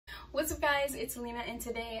What's up guys, it's Alina, and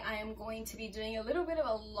today I am going to be doing a little bit of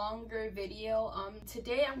a longer video.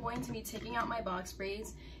 Today I'm going to be taking out my box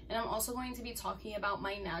braids, and I'm also going to be talking about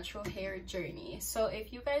my natural hair journey. So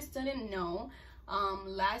if you guys didn't know,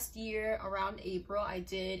 last year around April I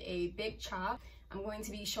did a big chop. I'm going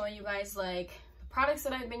to be showing you guys like the products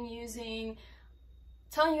that I've been using,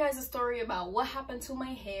 telling you guys a story about what happened to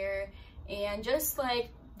my hair, and just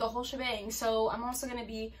like the whole shebang. So I'm also going to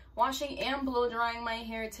be washing and blow drying my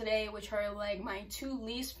hair today, which are like my two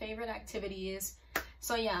least favorite activities.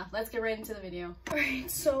 So yeah, let's get right into the video. Alright,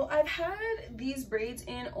 so I've had these braids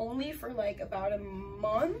in only for like about a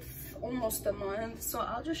month, almost a month. So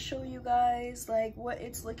I'll just show you guys like what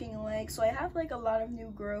it's looking like. So I have like a lot of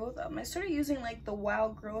new growth. I started using like the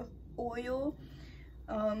wild growth oil.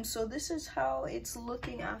 So this is how it's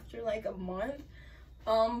looking after like a month.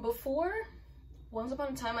 Once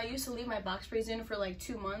upon a time, I used to leave my box braids in for like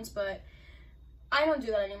 2 months, but I don't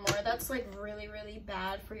do that anymore. That's like really, really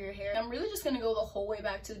bad for your hair. I'm really just gonna go the whole way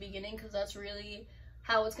back to the beginning because that's really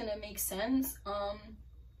how it's gonna make sense.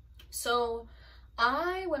 So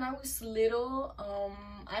when I was little,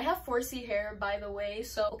 I have 4C hair, by the way.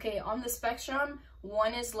 So, okay, on the spectrum,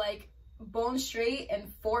 1 is like bone straight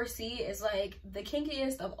and 4C is like the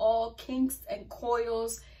kinkiest of all kinks and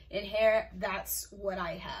coils in hair. That's what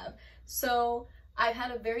I have. So I've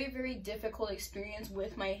had a very, very difficult experience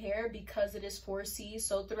with my hair because it is 4C.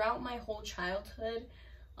 So throughout my whole childhood,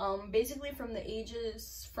 basically from the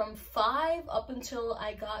ages from 5 up until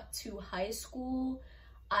I got to high school,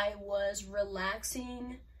 I was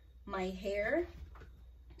relaxing my hair.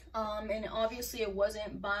 And obviously it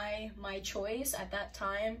wasn't by my choice at that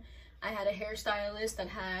time. I had a hairstylist that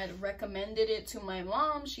had recommended it to my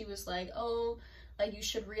mom. She was like, oh, like you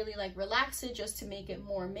should really like relax it just to make it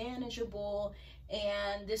more manageable.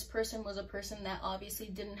 And this person was a person that obviously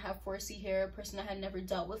didn't have 4C hair, a person that had never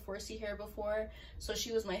dealt with 4C hair before. So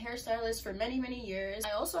she was my hairstylist for many, many years.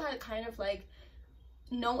 I also had kind of like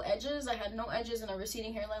no edges. I had no edges and a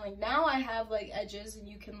receding hairline. Like now I have like edges and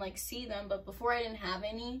you can like see them, but before I didn't have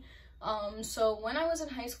any. So when I was in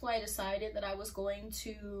high school, I decided that I was going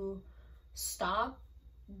to stop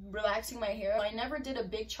relaxing my hair. I never did a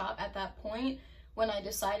big chop at that point. When I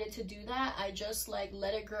decided to do that, I just like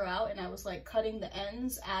let it grow out, and I was like cutting the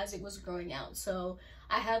ends as it was growing out. So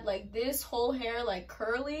I had like this whole hair like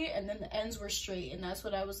curly, and then the ends were straight, and that's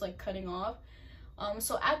what I was like cutting off.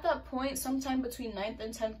 So at that point, sometime between 9th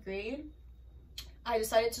and 10th grade, I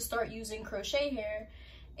decided to start using crochet hair.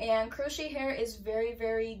 And crochet hair is very,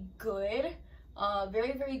 very good,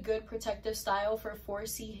 very, very good protective style for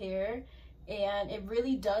 4C hair. And it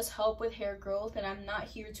really does help with hair growth, and I'm not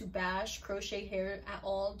here to bash crochet hair at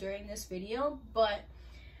all during this video, but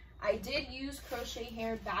I did use crochet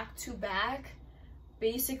hair back to back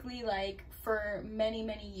basically like for many,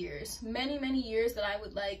 many years that I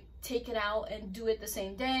would like take it out and do it the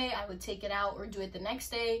same day. I would take it out or do it the next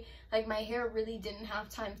day. Like my hair really didn't have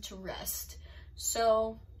time to rest.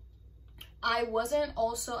 So I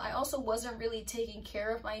also wasn't really taking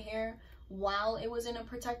care of my hair while it was in a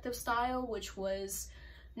protective style, which was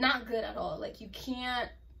not good at all. Like you can't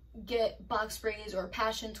get box braids or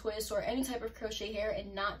passion twists or any type of crochet hair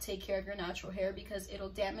and not take care of your natural hair, because it'll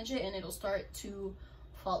damage it and it'll start to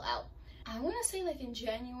fall out. I want to say like in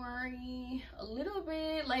January, a little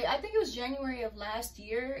bit, like I think it was January of last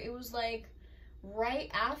year. It was like right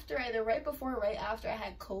after, either right before or right after I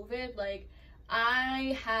had COVID. Like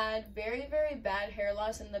I had very, very bad hair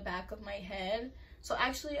loss in the back of my head. So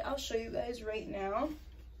actually, I'll show you guys right now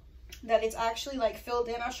that it's actually like filled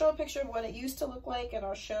in. I'll show a picture of what it used to look like, and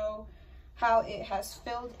I'll show how it has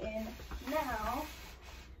filled in now.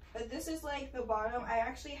 But this is like the bottom. I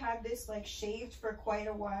actually had this like shaved for quite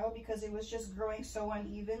a while because it was just growing so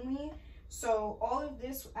unevenly. So all of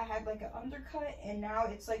this, I had like an undercut, and now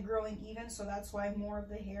it's like growing even. So that's why more of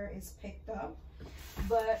the hair is picked up.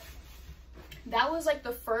 But that was like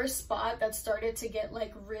the first spot that started to get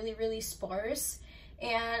like really, really sparse.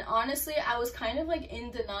 And honestly, I was kind of like in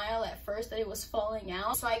denial at first that it was falling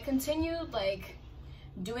out. So I continued like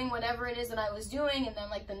doing whatever it is that I was doing. And then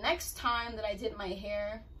like the next time that I did my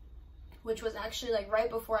hair, which was actually like right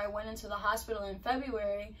before I went into the hospital in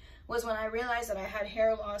February, was when I realized that I had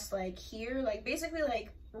hair loss like here, like basically like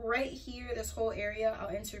right here, this whole area. I'll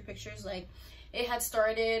insert pictures. Like it had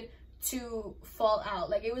started to fall out.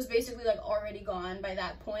 Like it was basically like already gone by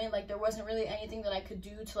that point. Like there wasn't really anything that I could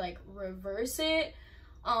do to like reverse it.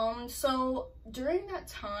 So during that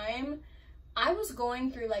time, I was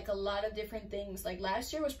going through like a lot of different things. Like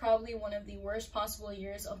last year was probably one of the worst possible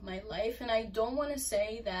years of my life, and I don't want to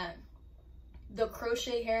say that the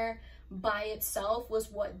crochet hair by itself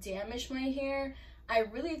was what damaged my hair. I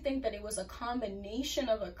really think that it was a combination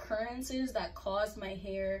of occurrences that caused my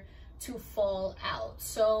hair to fall out.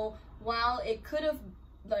 So while it could have,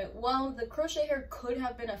 like, while the crochet hair could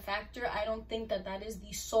have been a factor, I don't think that that is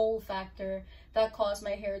the sole factor that caused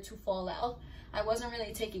my hair to fall out. I wasn't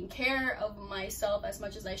really taking care of myself as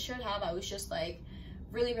much as I should have. I was just like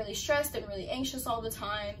really stressed and really anxious all the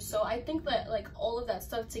time. So I think that like all of that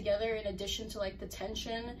stuff together, in addition to like the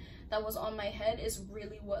tension that was on my head, is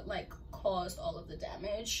really what like caused all of the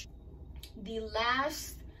damage. The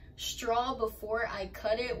last straw before I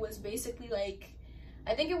cut it was basically like,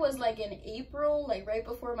 I think it was like in April, like right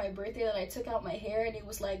before my birthday, that I took out my hair and it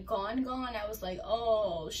was like gone. I was like,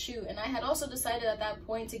 oh shoot. And I had also decided at that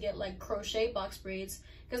point to get like crochet box braids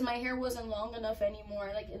because my hair wasn't long enough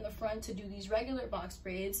anymore, like in the front, to do these regular box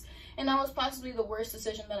braids. And that was possibly the worst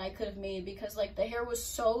decision that I could have made, because like the hair was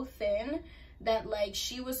so thin that like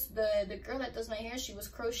she was, the girl that does my hair, she was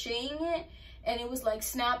crocheting it and it was like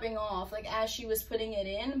snapping off like as she was putting it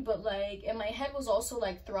in. But like, and my head was also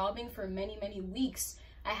like throbbing for many weeks.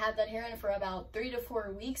 I had that hair in for about 3 to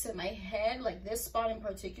 4 weeks, and my head, like this spot in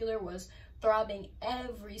particular, was throbbing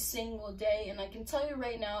every single day. And I can tell you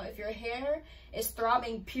right now, if your hair is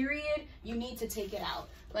throbbing period, you need to take it out.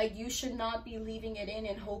 Like, you should not be leaving it in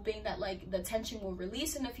and hoping that like the tension will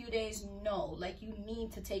release in a few days. No, like you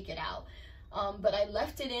need to take it out. But I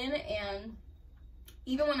left it in, and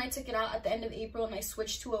even when I took it out at the end of April and I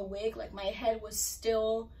switched to a wig, like my head was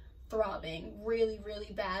still throbbing really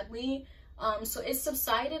badly. So it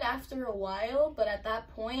subsided after a while, but at that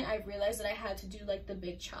point I realized that I had to do like the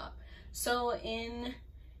big chop. So in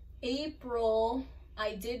April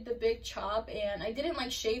I did the big chop, and I didn't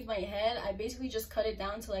like shave my head. I basically just cut it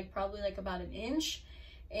down to like probably like about 1 inch.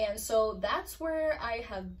 And so that's where I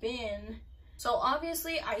have been. So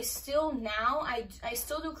obviously I still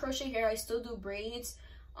still do crochet hair, I still do braids,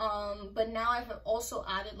 but now I've also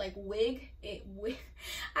added like I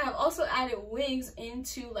have also added wigs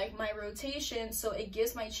into like my rotation, so it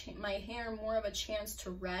gives my hair more of a chance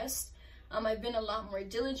to rest. I've been a lot more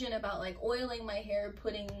diligent about like oiling my hair,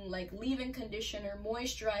 putting like leave-in conditioner,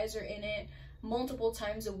 moisturizer in it multiple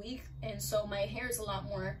times a week, and so my hair is a lot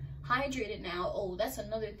more hydrated now. Oh, that's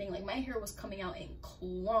another thing, like my hair was coming out in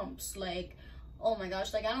clumps, like oh my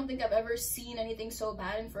gosh, like I don't think I've ever seen anything so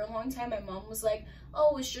bad. And for a long time my mom was like,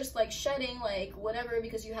 oh, it's just like shedding, like whatever,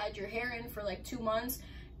 because you had your hair in for like 2 months.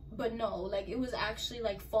 But no, like it was actually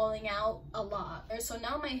like falling out a lot. So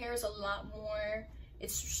now my hair is a lot more,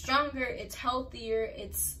 it's stronger, it's healthier,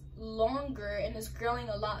 it's longer, and it's growing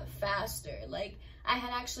a lot faster. Like I had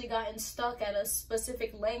actually gotten stuck at a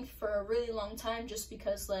specific length for a really long time just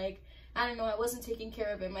because like, I don't know, I wasn't taking care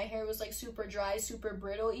of it. My hair was like super dry, super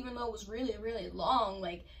brittle, even though it was really long,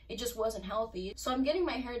 like it just wasn't healthy. So I'm getting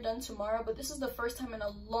my hair done tomorrow, but this is the first time in a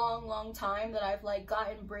long time that I've like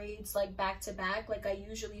gotten braids like back to back. Like I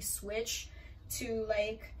usually switch to,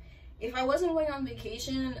 like, if I wasn't going on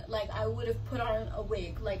vacation, like I would have put on a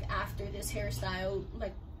wig like after this hairstyle.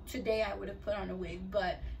 Like today I would have put on a wig,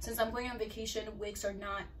 but since I'm going on vacation, wigs are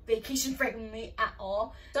not vacation friendly at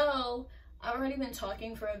all. So I've already been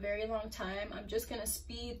talking for a very long time. I'm just gonna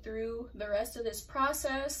speed through the rest of this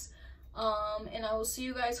process, and I will see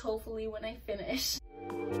you guys hopefully when I finish.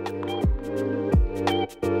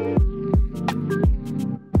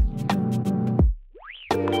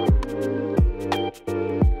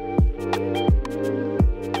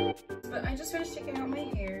 But I just finished taking out my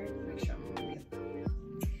hair.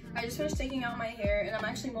 I just finished taking out my hair, and I'm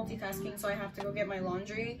actually multitasking, so I have to go get my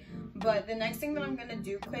laundry. But the next thing that I'm gonna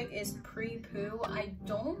do quick is pre-poo. I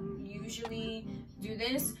don't usually do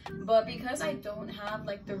this, but because I don't have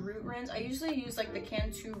like the root rinse, I usually use like the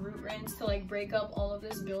Cantu root rinse to like break up all of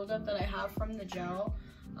this buildup that I have from the gel.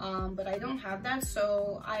 But I don't have that,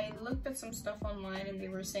 so I looked at some stuff online and they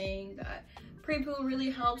were saying that pre-poo really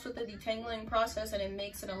helps with the detangling process and it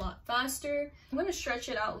makes it a lot faster. I'm gonna stretch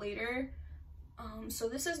it out later. So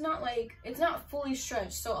this is not like, it's not fully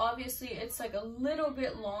stretched, so obviously it's like a little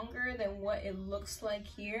bit longer than what it looks like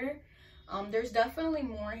here. There's definitely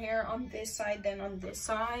more hair on this side than on this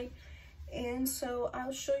side, and so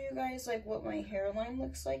I'll show you guys like what my hairline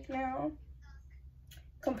looks like now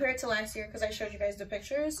compared to last year, because I showed you guys the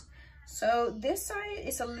pictures. So this side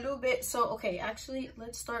is a little bit, so okay, actually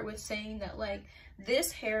let's start with saying that like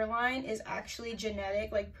this hairline is actually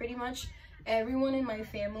genetic. Like pretty much everyone in my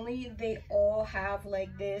family, they all have like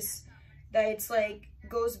this, that it's like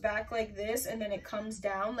goes back like this and then it comes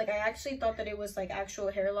down. Like I actually thought that it was like actual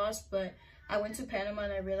hair loss, but I went to Panama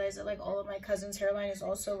and I realized that like all of my cousins' hairline is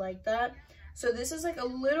also like that. So this is like a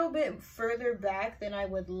little bit further back than I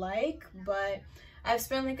would like, but I've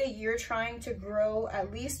spent like a year trying to grow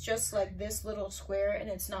at least just like this little square, and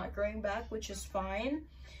it's not growing back, which is fine.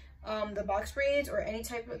 The box braids or any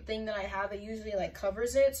type of thing that I have, it usually like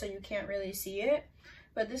covers it so you can't really see it.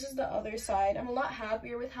 But this is the other side. I'm a lot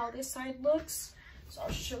happier with how this side looks. So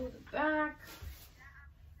I'll show the back.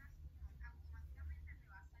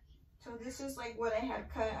 So this is like what I had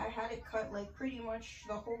cut. I had it cut like pretty much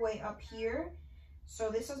the whole way up here. So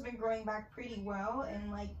this has been growing back pretty well.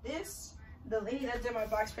 And like this, the lady that did my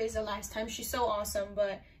box braids the last time, she's so awesome,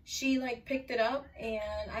 but she like picked it up,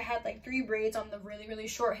 and I had like 3 braids on the really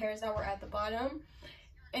short hairs that were at the bottom.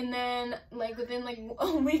 And then like within like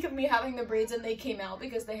a week of me having the braids, and they came out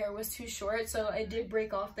because the hair was too short, so I did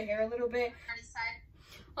break off the hair a little bit.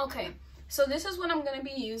 Okay, so this is what I'm gonna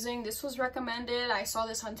be using. This was recommended. I saw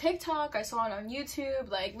this on TikTok, I saw it on YouTube,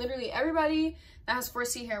 like literally everybody that has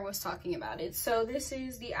 4C hair was talking about it. So this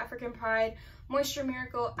is the African Pride Moisture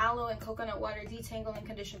Miracle Aloe and Coconut Water Detangle and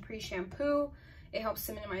Condition Pre-Shampoo. It helps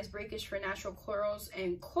to minimize breakage for natural curls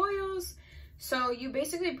and coils. So you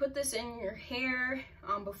basically put this in your hair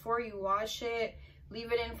before you wash it,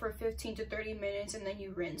 leave it in for 15 to 30 minutes, and then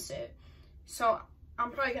you rinse it. So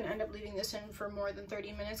I'm probably gonna end up leaving this in for more than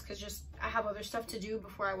 30 minutes because just I have other stuff to do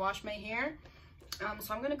before I wash my hair.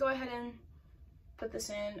 So I'm gonna go ahead and put this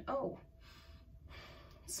in. Oh,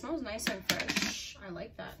 it smells nice and fresh. I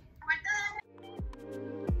like that.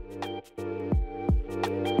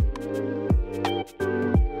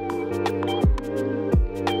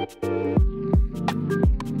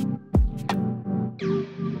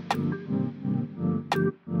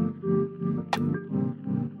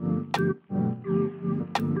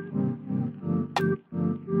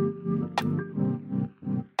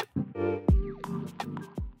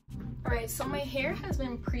 Alright, so my hair has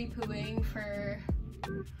been pre-pooing for,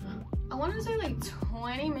 I want to say like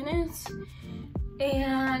 20 minutes,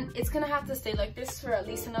 and it's gonna have to stay like this for at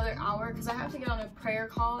least another hour because I have to get on a prayer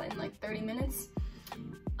call in like 30 minutes.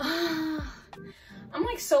 I'm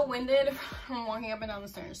like so winded from walking up and down the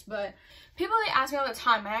stairs, but people, they ask me all the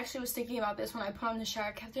time. I actually was thinking about this when I put on the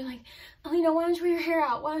shower cap. They're like, Alina, why don't you wear your hair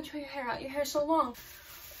out? Why don't you wear your hair out? Your hair's so long.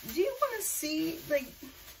 Do you want to see, like,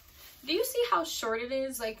 do you see how short it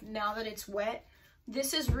is, like, now that it's wet?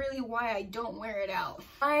 This is really why I don't wear it out.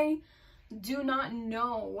 I do not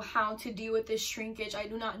know how to deal with this shrinkage. I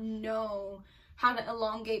do not know how to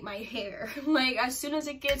elongate my hair. Like, as soon as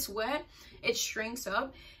it gets wet, it shrinks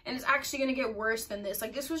up, and it's actually gonna get worse than this.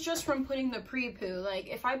 Like, this was just from putting the pre-poo. Like,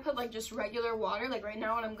 if I put like just regular water, like right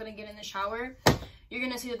now when I'm gonna get in the shower, you're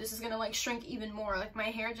gonna see that this is gonna like shrink even more. Like, my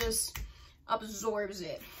hair just absorbs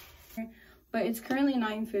it. But it's currently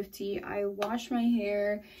 9:50. I washed my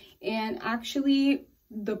hair, and actually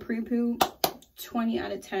the pre-poo, 20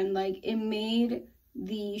 out of 10. Like, it made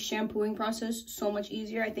the shampooing process so much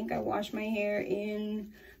easier. I think I washed my hair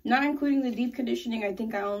in, not including the deep conditioning, I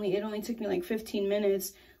think it only took me like 15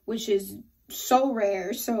 minutes, which is so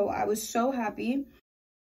rare. So I was so happy.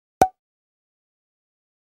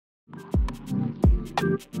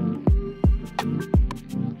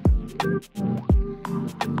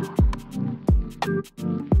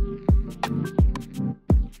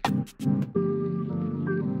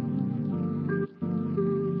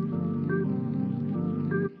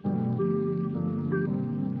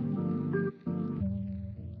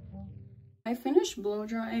 I finished blow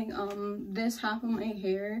drying this half of my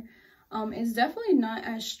hair. It's definitely not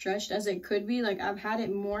as stretched as it could be. Like, I've had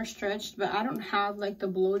it more stretched, but I don't have like the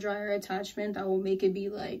blow dryer attachment that will make it be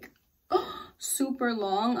like super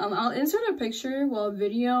long. I'll insert a picture, well, a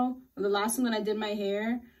video of the last time that I did my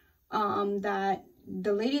hair. That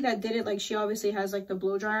the lady that did it, like, she obviously has like the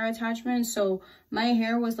blow dryer attachment, so my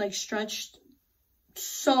hair was like stretched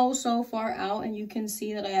so far out, and you can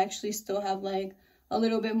see that I actually still have like a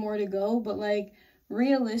little bit more to go. But like,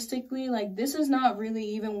 realistically, like, this is not really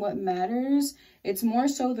even what matters. It's more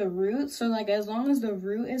so the root. So like, as long as the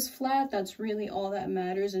root is flat, that's really all that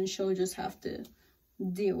matters, and she'll just have to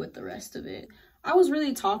deal with the rest of it. I was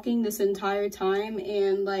really talking this entire time,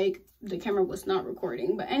 and like, the camera was not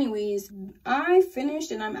recording. But anyways, I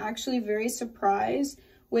finished, and I'm actually very surprised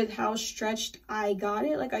with how stretched I got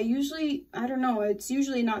it. Like, I don't know, it's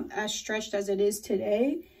usually not as stretched as it is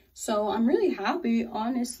today. So I'm really happy,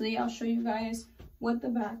 honestly. I'll show you guys what the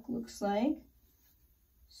back looks like.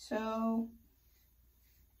 So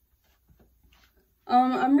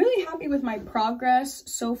I'm really happy with my progress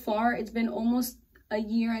so far. It's been almost a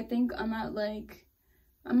year. I think I'm at like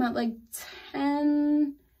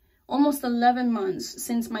 10, almost 11 months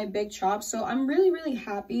since my big chop. So I'm really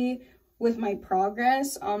happy with my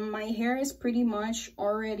progress. My hair is pretty much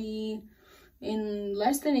already in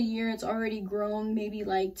less than a year, it's already grown maybe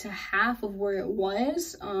like to half of where it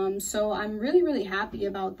was. So I'm really happy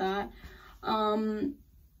about that.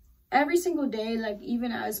 Every single day, like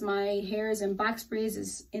even as my hair is in box braids,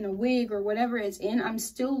 is in a wig or whatever it's in, I'm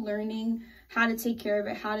still learning how to take care of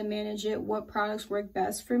it, how to manage it, what products work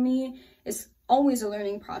best for me. It's always a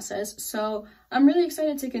learning process. So I'm really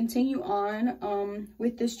excited to continue on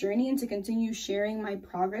with this journey and to continue sharing my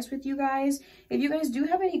progress with you guys. If you guys do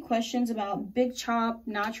have any questions about big chop,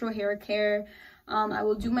 natural hair care, I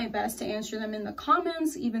will do my best to answer them in the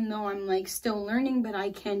comments, even though I'm like still learning, but I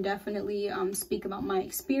can definitely speak about my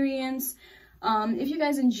experience. If you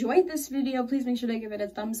guys enjoyed this video, please make sure to give it a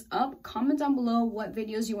thumbs up. Comment down below what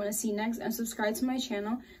videos you want to see next, and subscribe to my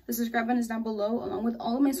channel. The subscribe button is down below, along with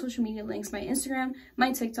all of my social media links, my Instagram,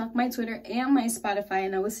 my TikTok, my Twitter, and my Spotify.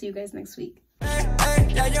 And I will see you guys next week.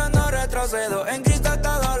 Ya yo no retrocedo, en Cristo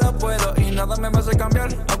todo lo puedo y nada me va a hacer cambiar,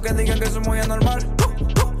 aunque digan que soy muy anormal.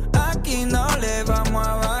 Aquí no le vamos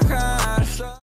a bajar.